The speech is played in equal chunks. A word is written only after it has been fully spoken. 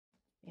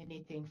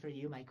Anything for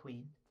you, my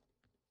queen.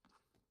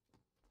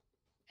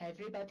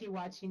 Everybody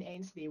watching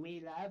Ainsley, we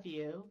love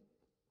you.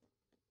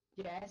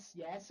 Yes,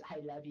 yes, I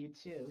love you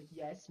too.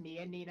 Yes, me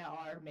and Nina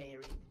are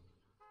married.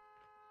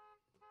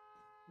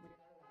 We are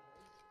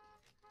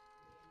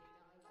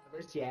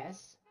lovers.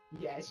 Yes.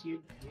 Yes,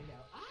 you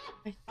know.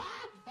 Ah!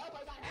 Ah! Oh,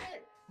 I got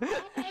hurt!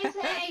 Help,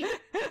 Ainsley!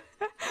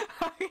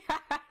 Oh,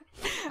 God.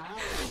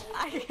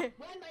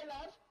 Run, my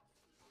love!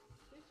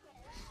 This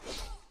way.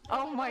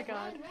 Oh my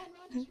God.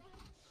 Run.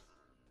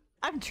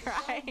 I'm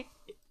trying.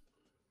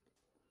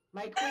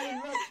 My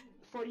queen, look,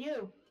 for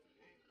you.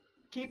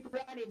 Keep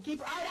running, oh no,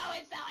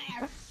 it's down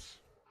there!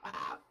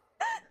 Ah.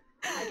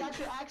 I got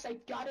your axe, I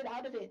got it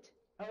out of it.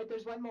 Oh,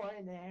 there's one more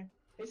in there.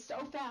 It's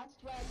so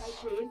fast, run, my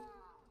queen.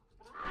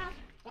 Ah!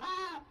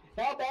 Ah!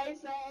 Help,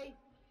 Ainsley!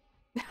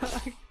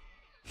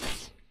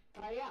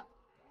 Hurry up!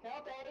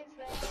 Help,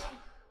 Ainsley!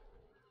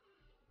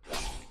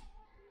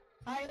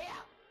 Hurry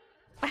up!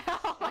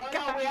 Oh my Oh,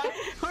 God. no,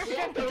 We're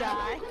gonna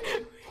die.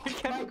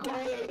 My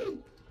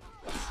queen!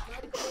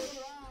 My queen,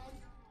 run!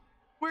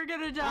 We're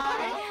gonna die.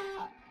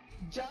 Ah!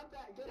 Jump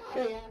out! Get out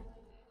of here!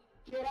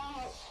 Get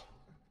out!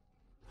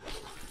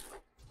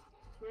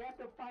 We have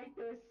to fight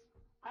this!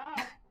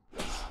 Ah!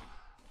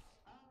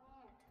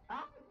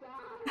 Ah!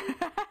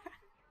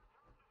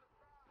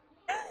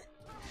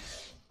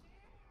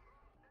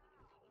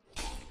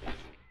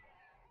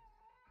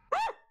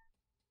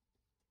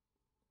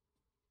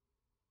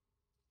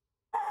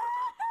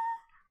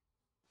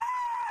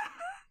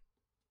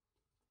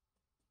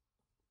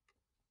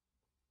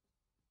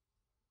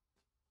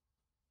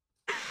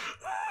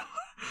 God!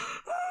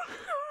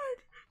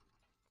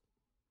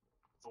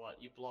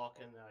 What, you block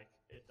and like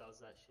it does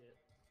that shit?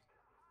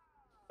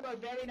 Well,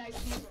 very nice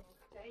people.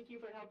 Thank you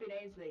for helping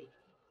Ainsley.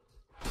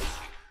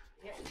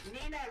 Yes,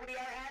 Nina, we are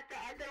at the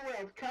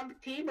underworld. Come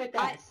team with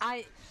us.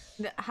 Hi.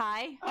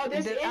 Oh,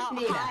 this is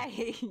Nina. Hi.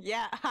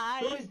 Yeah,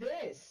 hi. Who is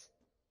this?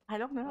 I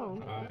don't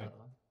know. Oh,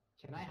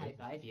 can I high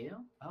five you?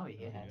 Oh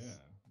yes.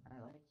 Yeah. I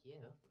like you.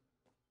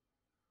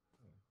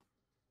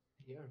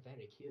 You're a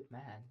very cute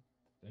man.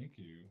 Thank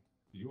you.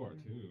 You are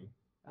too.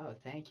 Oh,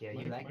 thank you.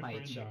 You like my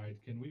friend died.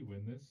 Can we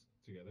win this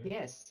together?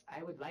 Yes,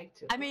 I would like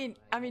to. I mean,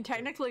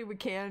 technically we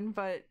can,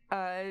 but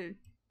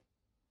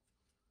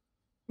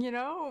you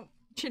know,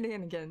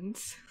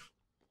 shenanigans.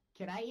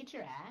 Can I eat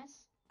your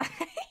ass?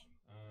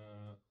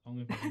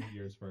 Only if I can eat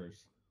yours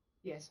first.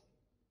 Yes.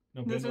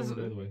 No, bend over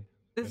the other way.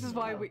 This is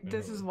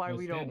why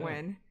we don't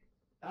win.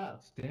 Oh.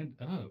 Stand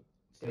up.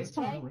 This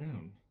Turn way?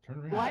 around. Turn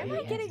around. Why am I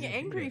Yes, getting yes,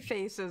 angry yes.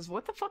 faces?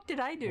 What the fuck did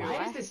I do?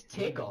 Why does this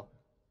tickle?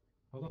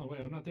 Hold on,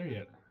 wait, I'm not there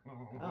yet.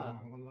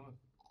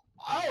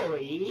 Oh,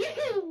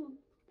 you!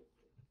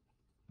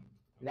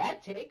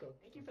 That tickle.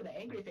 Thank you for the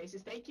angry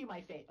faces. Thank you,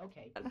 my face.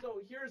 Okay. So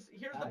here's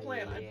the Oh,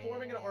 plan. I'm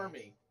forming an yes.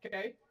 army,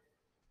 okay?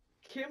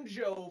 Kim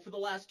Jo, for the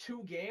last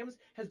 2 games,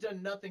 has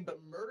done nothing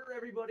but murder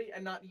everybody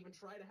and not even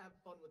try to have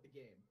fun with the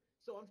game.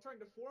 So I'm trying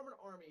to form an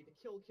army to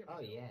kill Kim Jo.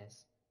 Oh,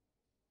 yes.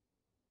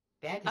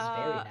 That is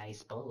very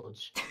nice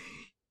bulge.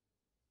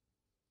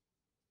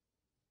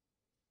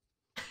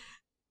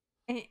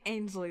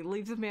 Ainsley,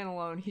 leave the man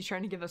alone. He's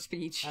trying to give a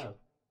speech. Oh.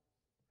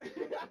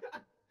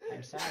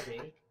 I'm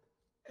sorry.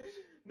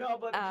 No,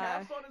 but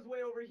Cap's on his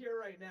way over here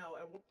right now,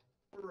 and we're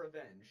for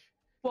revenge.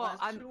 Well,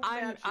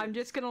 I'm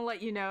just gonna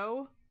let you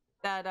know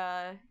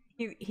that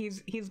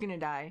he's gonna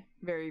die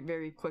very,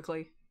 very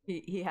quickly.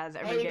 He has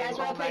every Hey, you game guys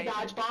all wanna play night.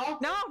 dodgeball?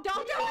 No,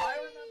 don't do I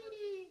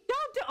it!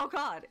 Don't do. Oh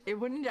God, it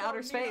went into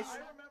outer space. I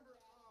remember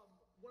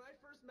when I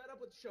first met up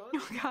with Chun.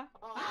 Oh God.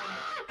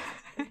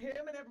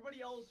 Him and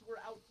everybody else were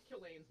out to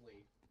kill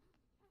Ainsley.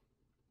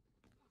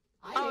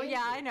 Oh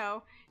yeah, I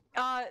know.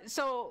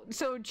 So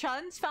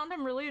Chun's found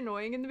him really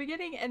annoying in the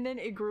beginning, and then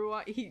it grew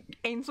on.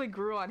 Ainsley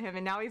grew on him,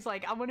 and now he's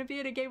like, I want to be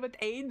in a game with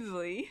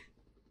Ainsley.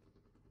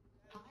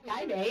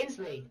 Hi, I'm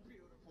Ainsley.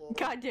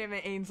 God damn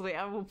it, Ainsley!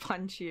 I will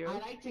punch you. I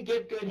like to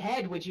give good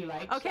head. Would you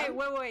like? Okay, some?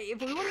 wait.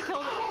 If we want to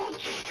kill him,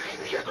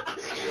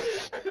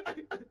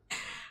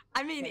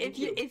 I mean,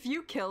 if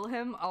you kill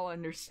him, I'll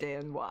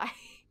understand why.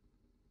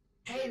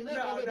 Hey, look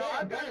over there,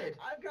 a bird.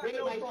 I've got Wait,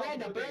 no my problem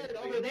friend, a with bird Ainsley.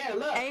 over there.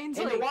 Look,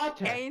 Ainsley, in the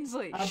water.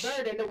 Ainsley, A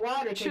bird in the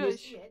water. Can you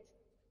see it?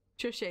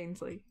 Shush,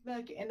 Ainsley.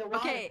 Look in the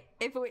water. Okay,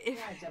 if Yeah,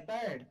 it's a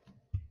bird.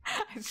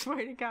 I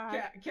swear to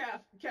God.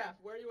 Calf,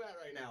 where are you at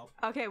right now?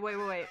 Okay,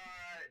 wait.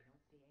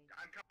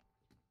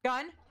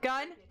 Gun.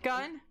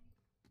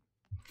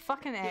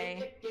 Fucking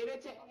A. Give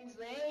it to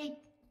Ainsley.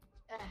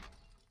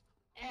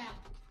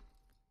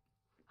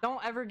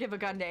 Don't ever give a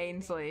gun to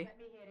Ainsley. Let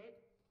me hit it.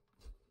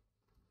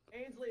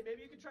 Ainsley,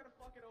 maybe you can try to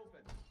fuck it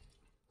open.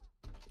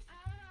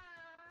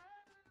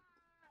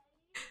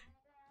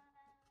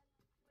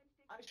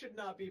 I should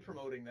not be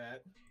promoting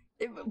that.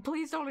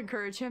 Please don't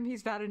encourage him.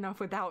 He's bad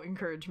enough without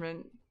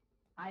encouragement.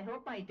 I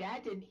hope my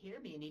dad didn't hear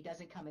me and he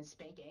doesn't come and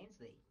spank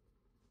Ainsley.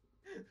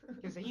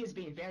 Because he is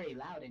being very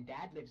loud and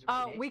Dad lives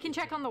right next We can to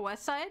check him. on the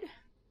west side.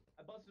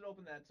 I busted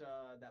open that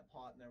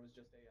pot and there was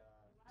just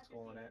a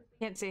skull in it.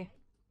 Can't see.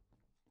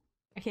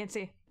 I can't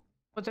see.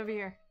 What's over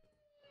here?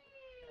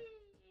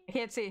 I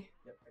can't see.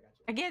 Yep, I got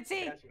I can't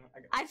see. got you.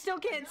 I still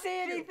can't got see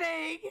you.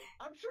 anything.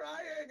 I'm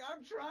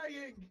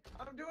trying!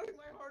 I'm doing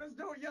my hardest,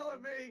 don't yell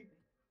at me!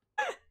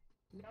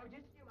 No,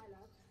 just you, my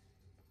love.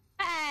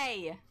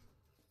 Hey!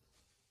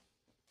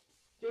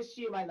 Just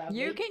you, my love.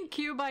 You can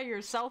queue by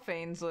yourself,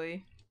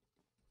 Ainsley.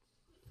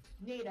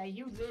 Nina,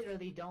 you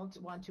literally don't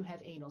want to have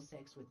anal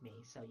sex with me,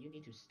 so you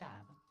need to stop.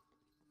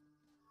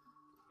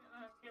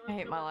 I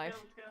hate my life.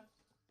 Let's go.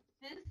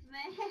 This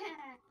man.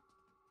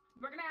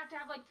 We're gonna have to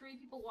have like 3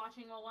 people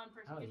watching while one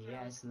person Oh gets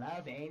yes,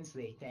 love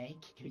Ainsley. Thank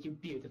you, you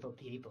beautiful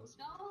peoples.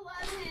 Don't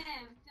love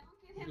him. Don't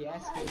give him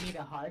Yes, love. give me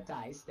the heart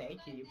eyes.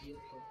 Thank you, you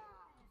beautiful.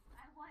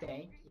 I want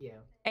Thank you.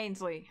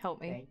 Ainsley, help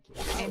me. Thank you.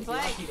 Oh, Ainsley?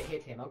 you want me to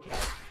hit him, okay.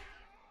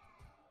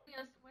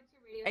 Yes, what's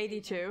your radio?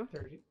 82.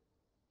 30.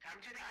 Come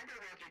to the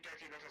underworld, you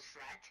dirty little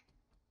slut.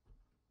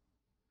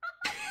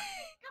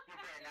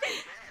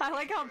 I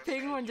like how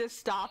Penguin just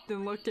stopped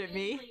and looked at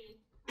me.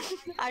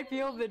 I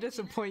feel the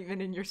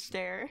disappointment in your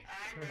stare.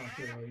 Turn off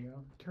your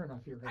radio. Turn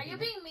off your radio. Are you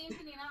being mean to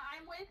Nina?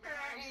 I'm with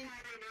her and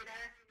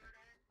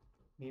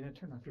Nina,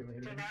 turn off your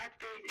radio.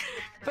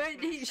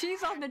 But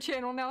she's on the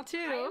channel now I too.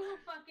 will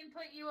fucking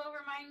put you over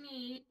my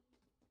knee.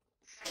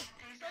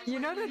 You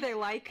know that they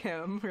like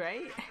him,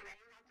 right?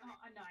 Oh,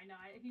 I know.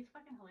 He's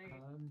fucking hilarious.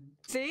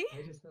 See?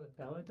 I just know that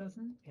Bella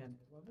doesn't, and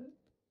I love it.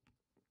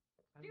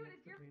 Dude,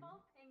 it's your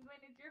fault, Penguin.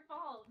 It's your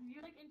fault.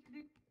 You like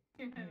introduced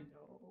him. I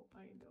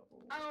know.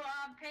 Oh,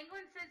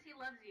 Penguin says he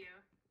loves you.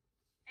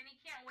 And he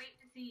can't wait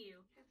to see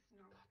you.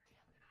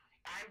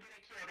 I'm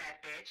gonna kill that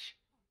bitch.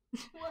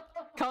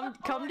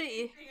 Come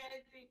to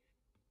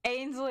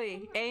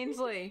Ainsley.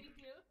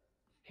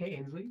 Hey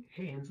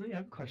Ainsley, I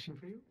have a question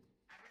for you.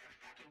 I'm gonna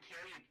fucking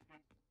kill you,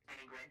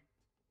 penguin.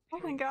 Oh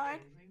my god.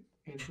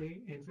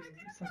 Ainsley,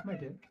 suck my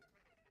dick.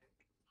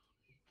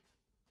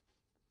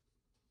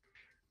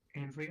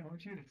 Ainsley, I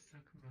want you to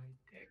suck my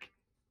dick.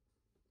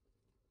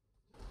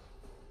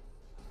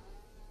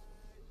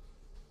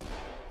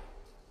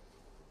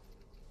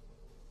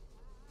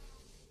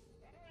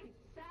 Hey,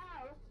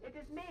 Sal, it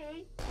is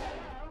me.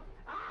 Hello.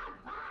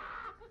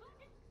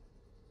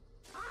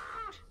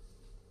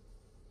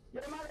 You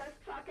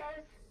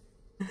motherfuckers.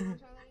 You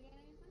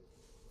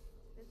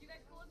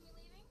guys cool with me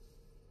leaving?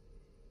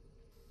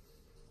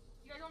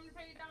 You guys want me to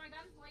put down my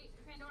gun? Wait,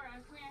 Pandora,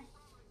 come here.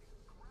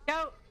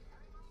 Go.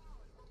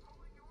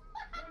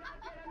 You're not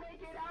gonna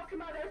make it out,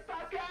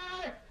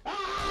 motherfucker!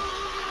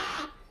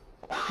 Ah!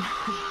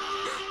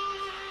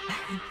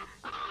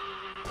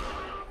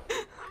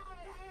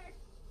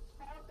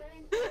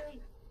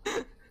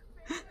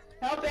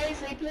 Help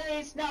Ainsley,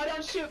 please! No,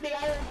 don't shoot me!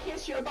 I will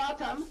kiss your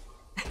bottom!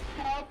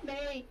 Help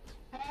me!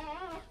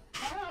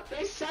 Help!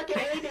 They suck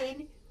at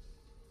aiming!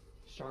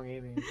 Strong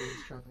aiming,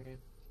 please, strong aim.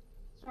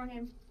 Strong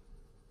aim.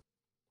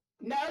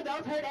 No,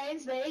 don't hurt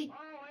Ainsley!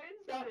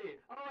 Oh, Ainsley!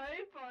 Oh,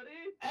 hey, buddy!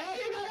 Hey,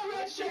 you gotta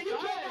run, shit! You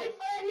killed my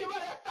friend, you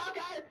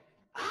motherfucker!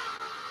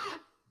 Ah!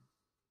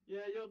 Yeah,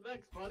 you're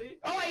next, buddy.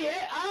 Oh,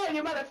 yeah! Oh,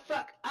 you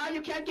motherfucker! Oh,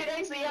 you can't get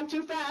Ainsley, I'm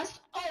too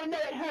fast! Oh, no,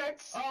 it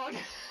hurts! Oh,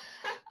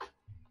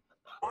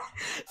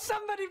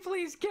 Somebody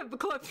please clip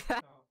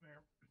that.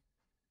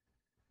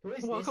 Who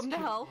is Welcome this to cute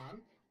hell.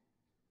 man?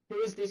 Who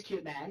is this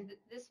cute man?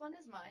 This one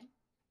is mine.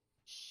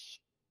 Shh.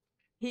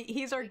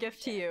 He's our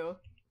gift to you.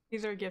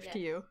 He's our gift to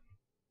Yes. you.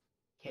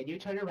 Can you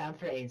turn around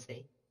for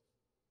Ainsley?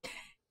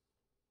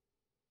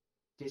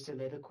 Just a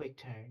little quick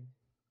turn.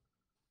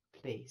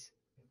 Please.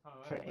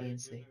 For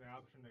Ainsley. The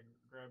option to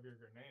grab your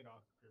grenade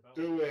off your belt.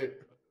 Do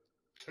it.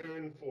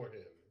 Turn for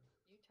him.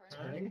 You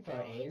turn. Turn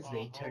for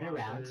Ainsley. Turn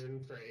around.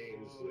 Turn for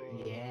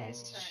Ainsley.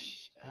 Yes. Turn.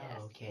 Shh. Oh, Yes.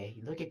 okay.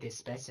 Look at this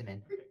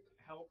specimen.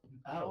 Help.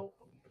 Oh. Help.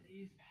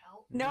 Please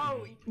help.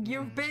 No,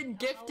 you've been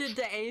gifted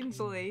to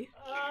Ainsley.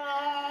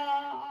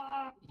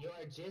 You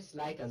are just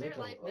like a It's your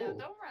little. life now. Oh. Don't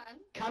run.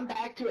 Come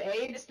back to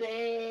Ainsley!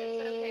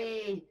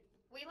 okay.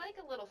 We like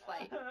a little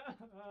fight.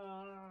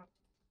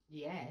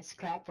 Yes,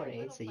 clap for A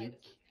little Ainsley. fight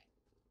is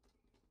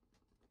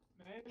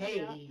Maybe Hey.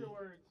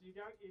 afterwards, you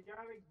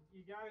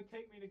gotta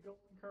take me to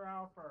Golden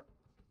Corral first.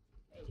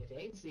 Hey, if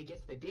Ainsley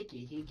gets the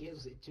dicky, he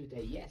gives it to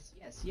the yes.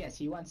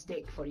 He wants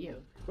dick for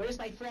you. Where's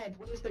my friend?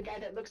 Where's the guy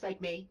that looks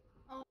like me?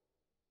 Oh.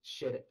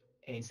 Should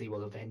Ainsley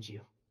will avenge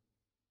you.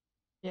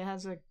 He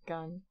has a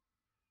gun.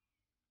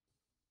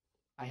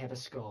 I have a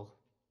skull.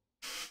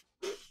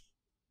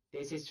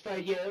 This is for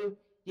you,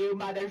 you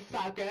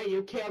motherfucker.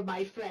 You killed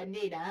my friend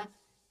Nina.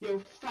 You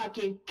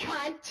fucking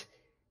cunt.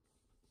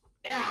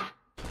 Ah!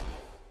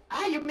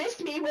 Ah, you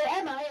missed me. Where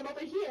am I? I'm over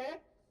here.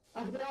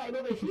 Oh no, I'm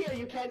over here.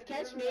 You can't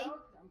catch me.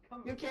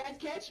 You can't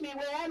catch me.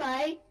 Where am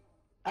I?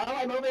 Oh,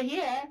 I'm over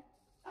here.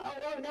 Oh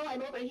no,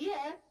 I'm over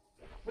here.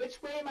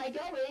 Which way am I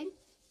going?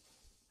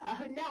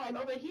 Oh no, I'm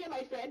over here,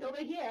 my friend.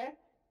 Over here.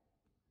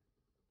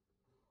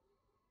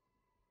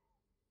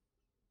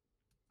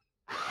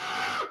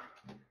 Ah!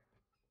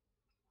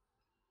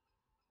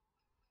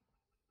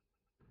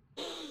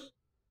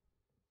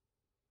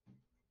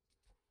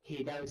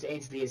 He knows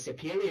Ainsley is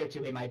superior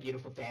to him, my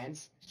beautiful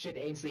fans. Should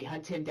Ainsley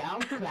hunt him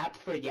down, clap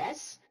for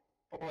yes,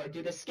 or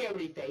do the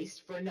scary face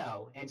for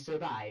no and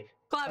survive?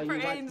 Clap Oh, for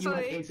you want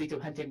Ainsley. Ainsley to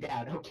hunt him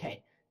down,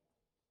 okay.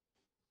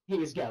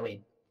 He's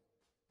going.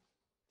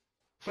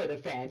 For the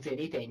fans,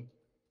 anything.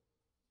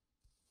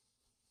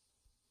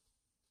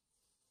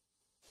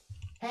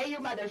 Hey, you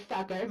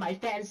motherfucker, my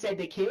fans said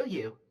to kill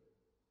you.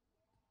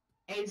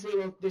 Ainsley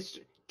will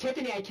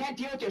Tiffany, I can't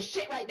deal with your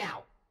shit right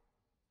now!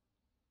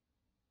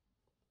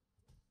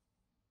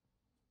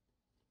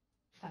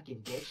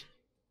 Fucking bitch.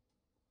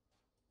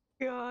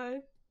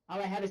 God. All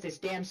I have is this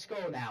damn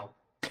skull now.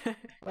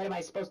 What am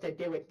I supposed to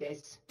do with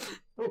this?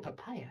 Oh,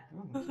 papaya.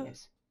 Oh,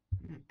 yes.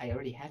 I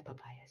already have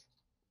papayas.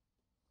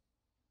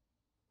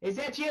 Is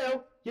that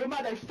you? You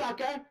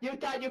motherfucker! You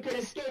thought you could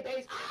escape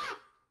Ace? Ah!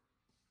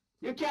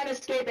 You can't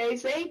escape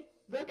Ainsley!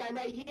 Look, I'm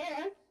right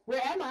here!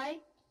 Where am I?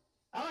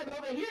 Oh, I'm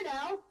over here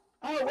now!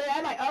 Oh, where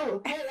am I?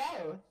 Oh,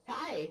 hello!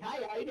 Hi! Hi,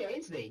 I'm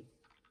Ainsley!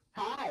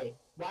 Hi!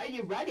 Why are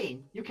you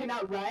running? You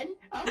cannot run?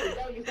 Oh,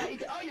 no, you thought you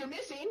could— Oh, you're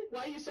missing?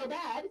 Why are you so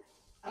bad?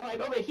 Oh,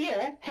 I'm over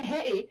here!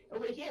 Hey!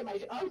 Over here,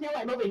 Oh, no,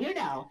 I'm over here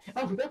now!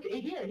 Oh, look,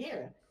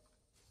 here!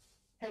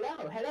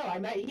 Hello,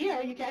 I'm right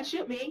here, you can't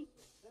shoot me!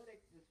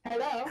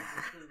 Hello?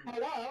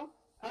 Hello?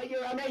 Oh,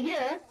 I'm right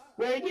here!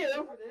 Where are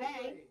you?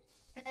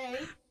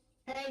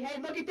 Hey,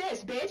 look at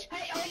this, bitch!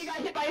 Hey, oh, you got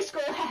hit by a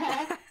skull!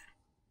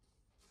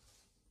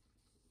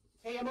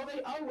 Hey, I'm over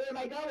here. Oh, where am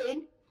I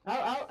going?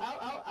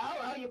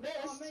 Oh, you missed!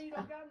 Oh man, you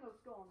don't got no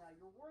skull now.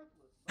 You're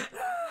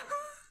worthless.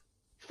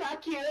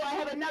 Fuck you! I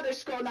have another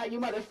skull now, you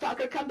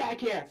motherfucker! Come back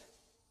here!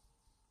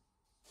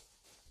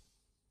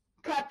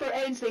 Clap for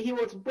Ainsley, he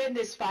will win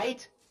this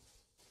fight!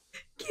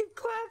 Keep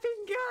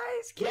clapping,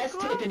 guys! Keep Yes,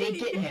 clapping. Tiffany,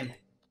 get him!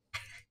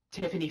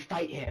 Tiffany,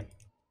 fight him!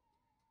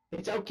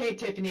 It's okay,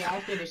 Tiffany,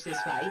 I'll finish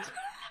this fight.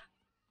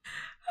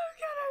 Oh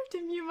god, I have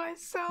to mute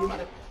myself. You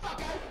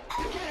motherfucker!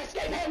 You can't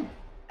escape him!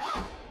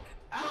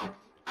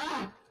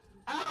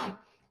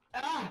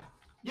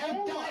 You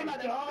die,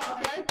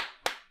 motherfucker!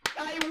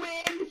 I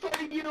win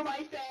for you, my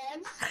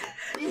fans!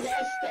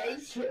 Yes,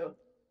 thank you!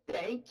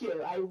 Thank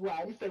you, I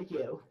won for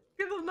you!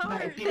 Give them the My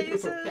heart beautiful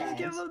faces! fans,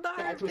 Give them the that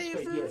heart was for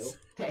you! faces!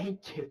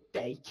 Thank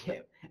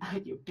you! Oh,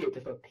 you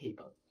beautiful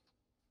people!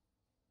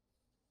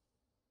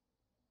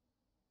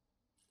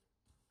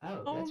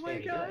 Oh, Oh that's my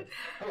very god.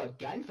 good. Oh, a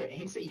gun for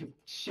Ainsley? You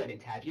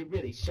shouldn't have. You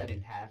really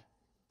shouldn't have.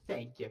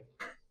 Thank you.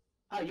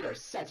 Oh, you are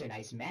such a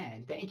nice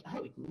man.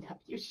 Oh, no,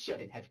 you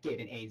shouldn't have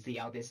given Ainsley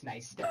all this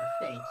nice stuff.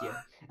 Thank you.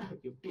 Oh,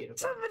 you beautiful.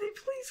 Somebody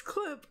please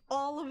clip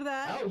all of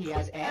that. Oh, he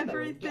has ammo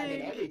and gun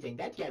Everything. and everything.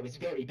 That guy was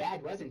very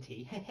bad, wasn't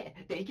he?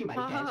 Thank you, my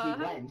fans.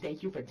 We won.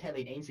 Thank you for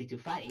telling Ainsley to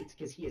fight,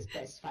 because he is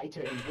best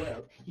fighter in the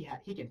world.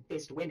 He can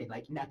fist women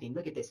like nothing.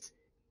 Look at this.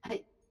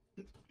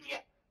 Yeah.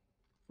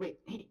 Wait.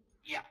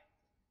 Yeah.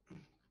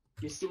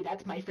 You see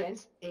that, my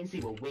friends?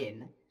 Ainsley will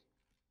win.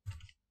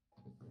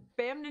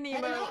 Bam to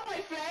Nemo. Hello, my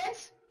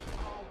friends!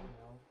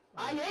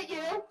 I hit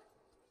you!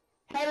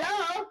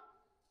 Hello!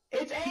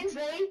 It's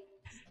Ainsley!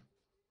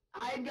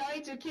 I'm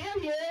going to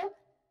kill you!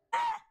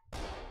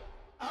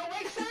 Oh,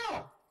 wait,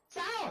 Sal!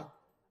 Sal,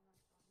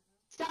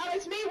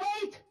 it's me,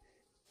 wait!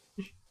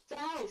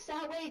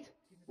 Sal, wait!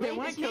 They Wait,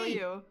 want it's to kill me.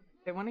 you.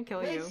 They want to kill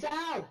Wait, you.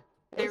 Sal!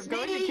 They're It's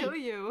going me. to kill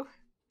you.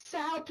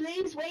 Sal,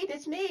 please, wait,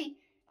 it's me!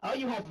 Oh,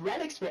 you have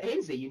relics for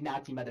Ainsley, you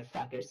naughty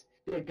motherfuckers.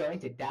 They're going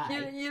to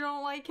die. You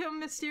don't like him,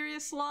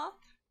 Mysterious Sloth?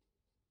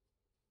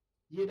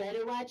 You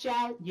better watch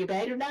out. You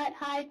better not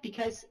hide,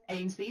 because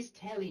Ainsley's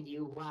telling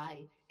you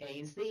why.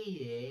 Ainsley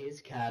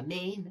is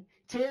coming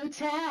to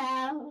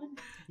town.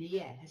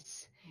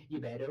 Yes. You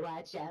better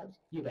watch out.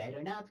 You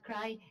better not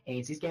cry.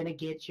 Ainsley's gonna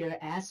get your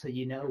ass, so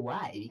you know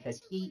why.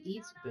 Because he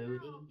eats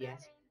booty.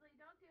 Yes.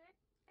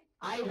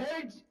 I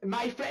heard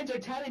my friends are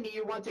telling me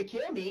you want to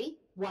kill me.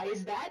 Why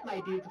is that,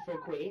 my beautiful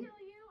queen?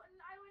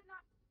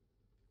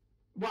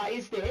 Why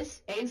is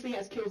this? Ainsley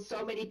has killed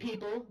so many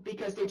people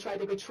because they tried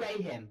to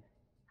betray him.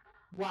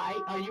 Why?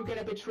 Are you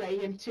gonna betray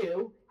him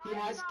too? He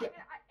has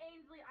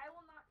Ainsley, I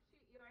will not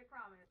shoot you, I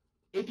promise.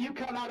 If you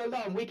come out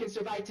alone, we can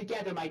survive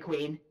together, my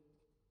queen.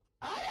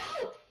 Oh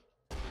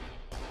no!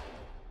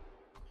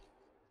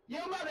 You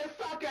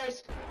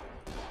motherfuckers!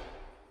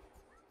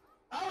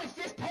 Oh, it's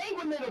this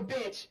penguin little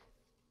bitch!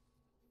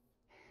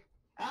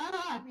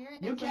 Ah!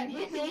 You can't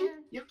hit me!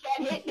 You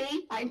can't hit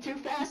me! I'm too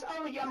fast!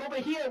 Oh, I'm over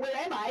here! Where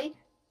am I?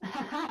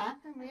 Haha!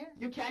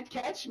 You can't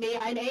catch me!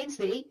 I'm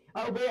Ainsley!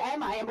 Oh, where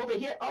am I? I'm over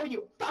here! Oh,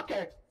 you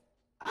fucker!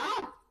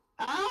 Ah!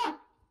 Ah!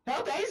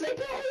 Help Ainsley,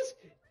 please!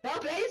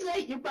 Help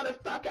Ainsley, you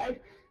motherfucker!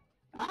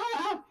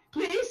 Ah!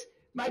 Please!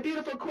 My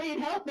beautiful queen,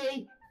 help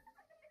me!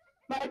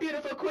 My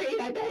beautiful queen,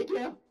 I beg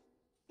you!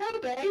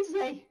 Help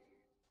Ainsley!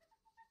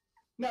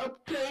 No,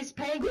 please,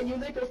 penguin, you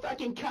little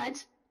fucking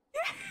cunt!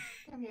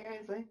 Come here,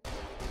 Ainsley.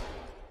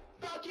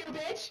 Fuck you,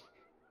 bitch!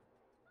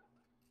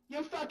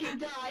 You fucking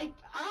die!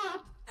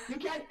 Ah! You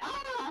can't—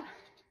 Ah!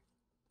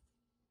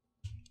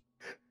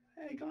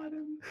 I got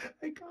him!